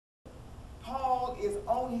is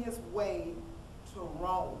on his way to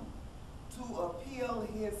Rome to appeal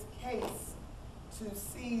his case to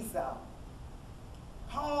Caesar.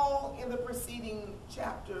 Paul, in the preceding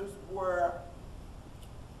chapters, were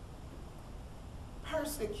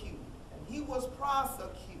persecuted, and he was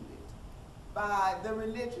prosecuted by the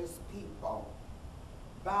religious people,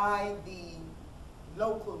 by the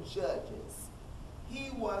local judges. He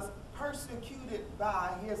was persecuted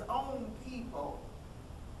by his own people,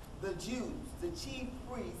 the Jews, the chief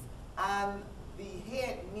priests, and the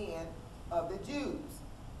head men of the Jews.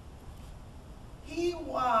 He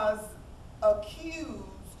was accused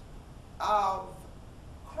of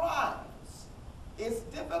crimes. It's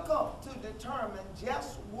difficult to determine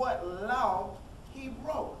just what law he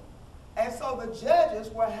broke. And so the judges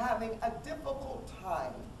were having a difficult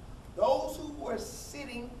time. Those who were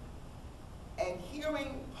sitting and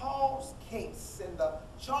hearing Paul's case and the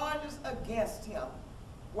charges against him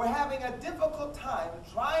were having a difficult time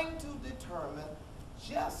trying to determine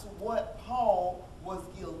just what Paul was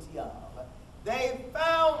guilty of. They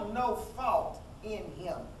found no fault in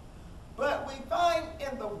him. But we find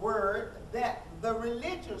in the word that the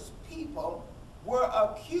religious people were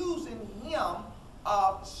accusing him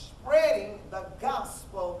of spreading the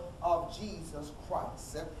gospel of Jesus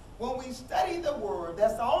Christ. And when we study the word,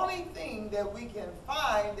 that's the only thing that we can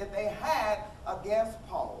find that they had against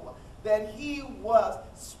Paul, that he was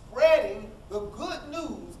spreading the good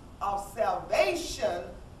news of salvation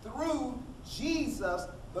through Jesus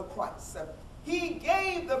the Christ. He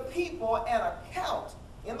gave the people an account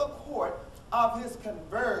in the court of his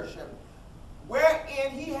conversion,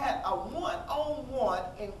 wherein he had a one-on-one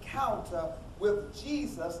encounter with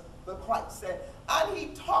Jesus the Christ. And he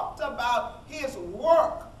talked about his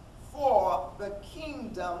work for the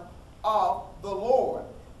kingdom of the Lord.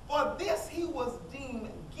 For this he was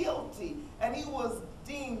deemed guilty, and he was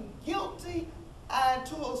deemed guilty and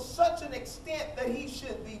to such an extent that he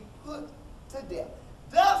should be put to death.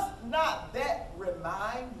 Does not that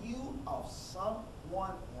remind you of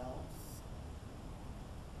someone else?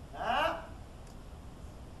 Huh?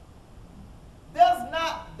 Does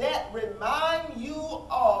not that remind you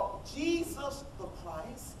of Jesus the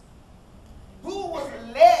Christ, who was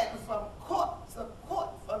led from court to court,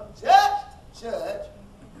 from judge to judge,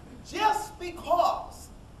 just because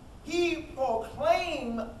he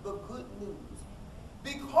proclaimed the good news,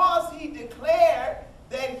 because he declared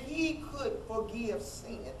that he could forgive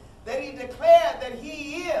sin, that he declared that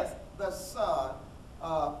he is the Son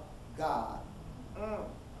of God. In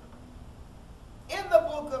the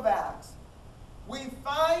book of Acts, we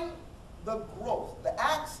find the growth. The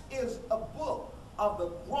Acts is a book of the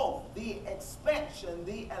growth, the expansion,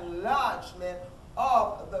 the enlargement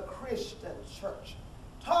of the Christian church.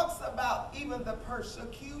 Talks about even the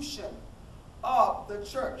persecution of the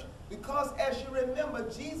church. Because as you remember,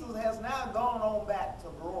 Jesus has now gone on back to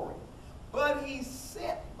glory. But he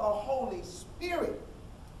sent the Holy Spirit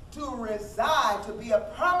to reside, to be a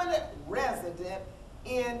permanent resident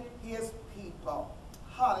in his people.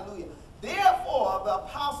 Hallelujah. Therefore, the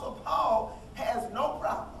Apostle Paul has no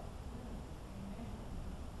problem.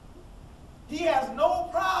 He has no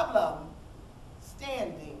problem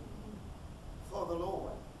standing for the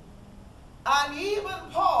Lord. And even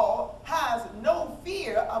Paul has no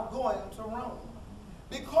fear of going to Rome,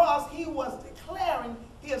 because he was declaring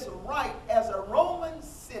his right as a Roman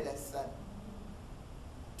citizen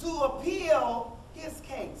to appeal his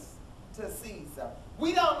case to Caesar.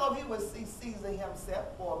 We don't know if he would see Caesar himself,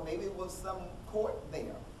 or maybe it was some court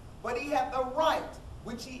there. But he had the right,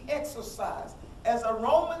 which he exercised as a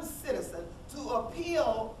Roman citizen, to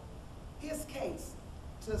appeal his case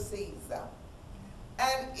to Caesar.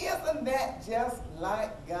 And isn't that just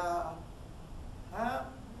like God? Huh?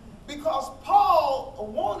 Because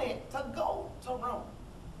Paul wanted to go to Rome.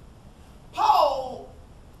 Paul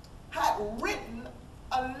had written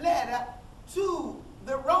a letter to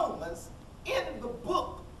the Romans in the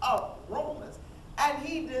book of Romans, and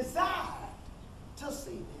he desired to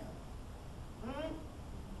see them.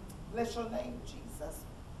 Bless your name, Jesus.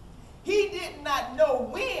 He did not know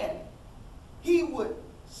when he would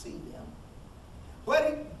see them,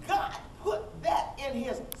 but God put that in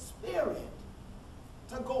his spirit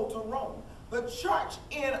to go to Rome. The church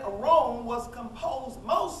in Rome was composed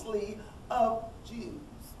mostly of Jews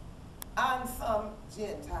and some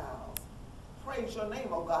Gentiles. Praise your name,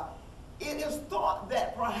 oh God. It is thought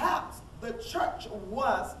that perhaps the church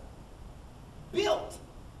was built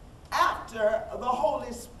after the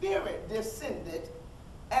Holy Spirit descended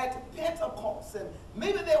at Pentecost. And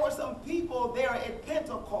maybe there were some people there at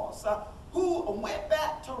Pentecost who went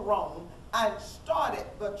back to Rome and started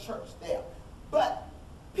the church there. But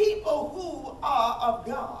people who are of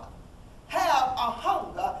God have a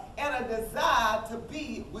hunger and a desire to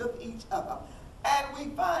be with each other. And we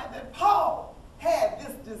find that Paul had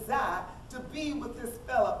this desire to be with his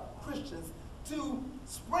fellow Christians, to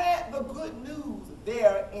spread the good news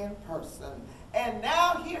there in person. And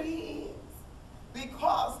now here he is,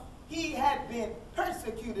 because he had been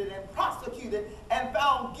persecuted and prosecuted and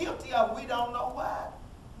found guilty of, we don't know what,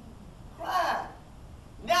 crime.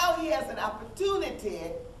 Now he has an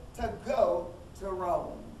opportunity to go to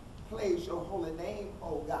Rome. Praise your holy name,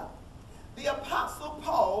 oh God. The Apostle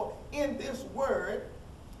Paul in this word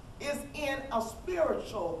is in a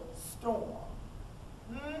spiritual storm.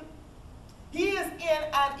 He is in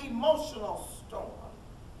an emotional storm.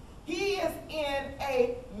 He is in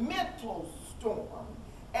a mental storm.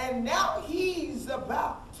 And now he's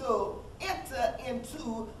about to enter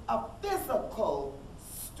into a physical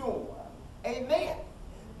storm. Amen.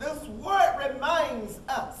 This word reminds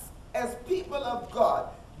us as people of God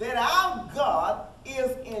that our God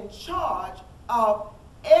is in charge of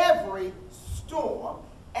every storm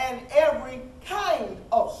and every kind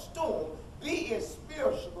of storm, be it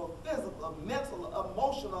spiritual, physical, mental,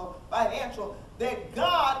 emotional, financial, that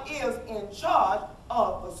God is in charge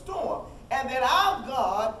of the storm, and that our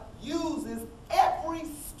God uses every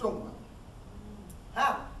storm.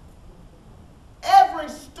 Every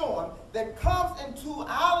storm that comes into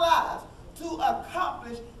our lives to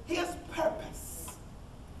accomplish his purpose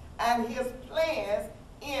and his plans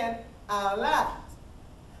in our lives.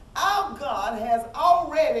 Our God has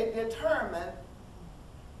already determined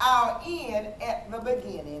our end at the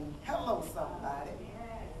beginning. Hello, somebody.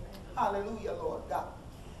 Hallelujah, Lord God.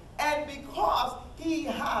 And because he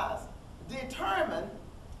has determined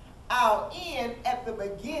our end at the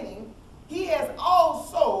beginning, he has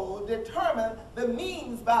also determined the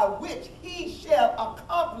means by which he shall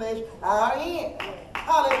accomplish our end.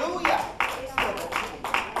 Hallelujah.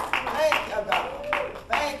 Thank you, God.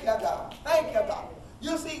 Thank you, God. Thank you, God.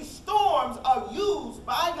 You see, storms are used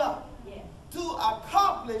by God to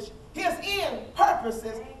accomplish his end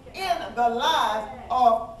purposes in the lives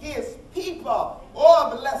of his people.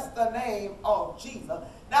 Oh, bless the name of Jesus.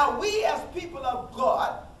 Now, we as people of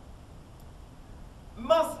God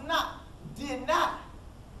must not deny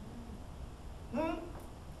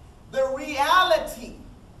the reality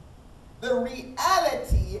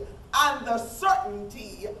and the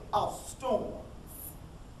certainty of storms.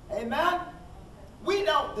 Amen? We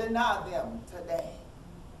don't deny them today.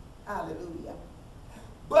 Hallelujah.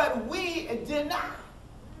 But we deny.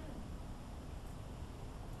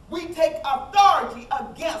 We take authority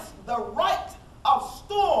against the right of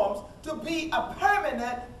storms to be a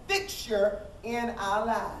permanent fixture in our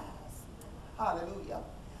lives. Hallelujah.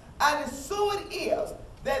 And so it is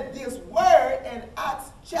that this word in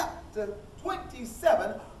Acts chapter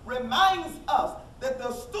 27 reminds us that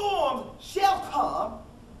the storms shall come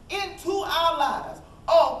into our lives,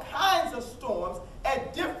 all kinds of storms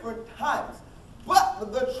at different times.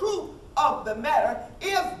 But the truth of the matter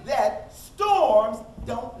is that storms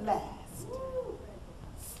don't last.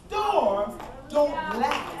 Storms don't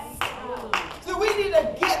last. So we need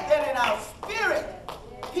to get that in our spirit,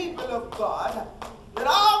 people of God, that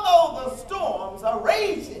although the storms are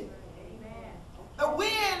raging, the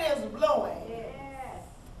wind is blowing.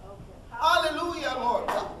 Hallelujah, Lord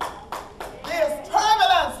God. There's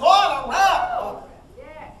turbulence all around.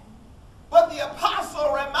 But the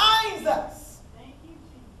apostle reminds us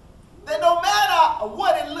that no matter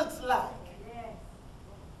what it looks like,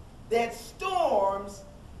 that storms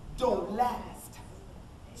don't last.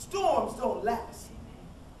 Storms don't last.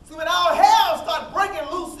 See, when all hell starts breaking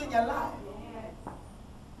loose in your life,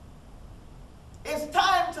 it's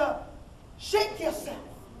time to shake yourself.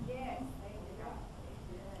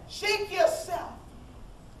 Shake yourself.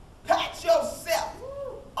 Pat yourself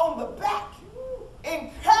on the back.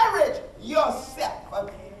 Encourage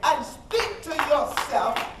yourself and speak to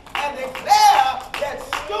yourself and declare that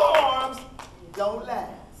storms don't last.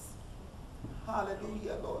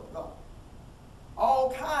 Hallelujah, Lord God.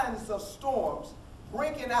 All kinds of storms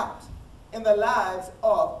breaking out in the lives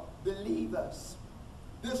of believers.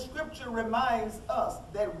 The scripture reminds us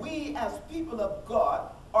that we as people of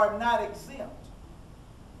God are not exempt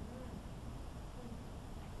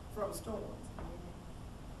from storms.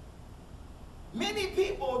 Many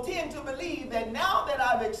people tend to believe that now that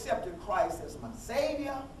I've accepted Christ as my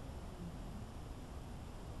Savior,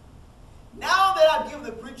 now that I give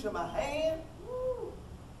the preacher my hand,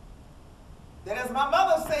 that as my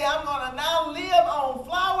mother say, I'm going to now live on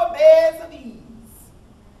flower beds of ease.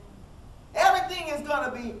 Everything is going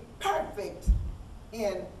to be perfect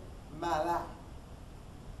in my life.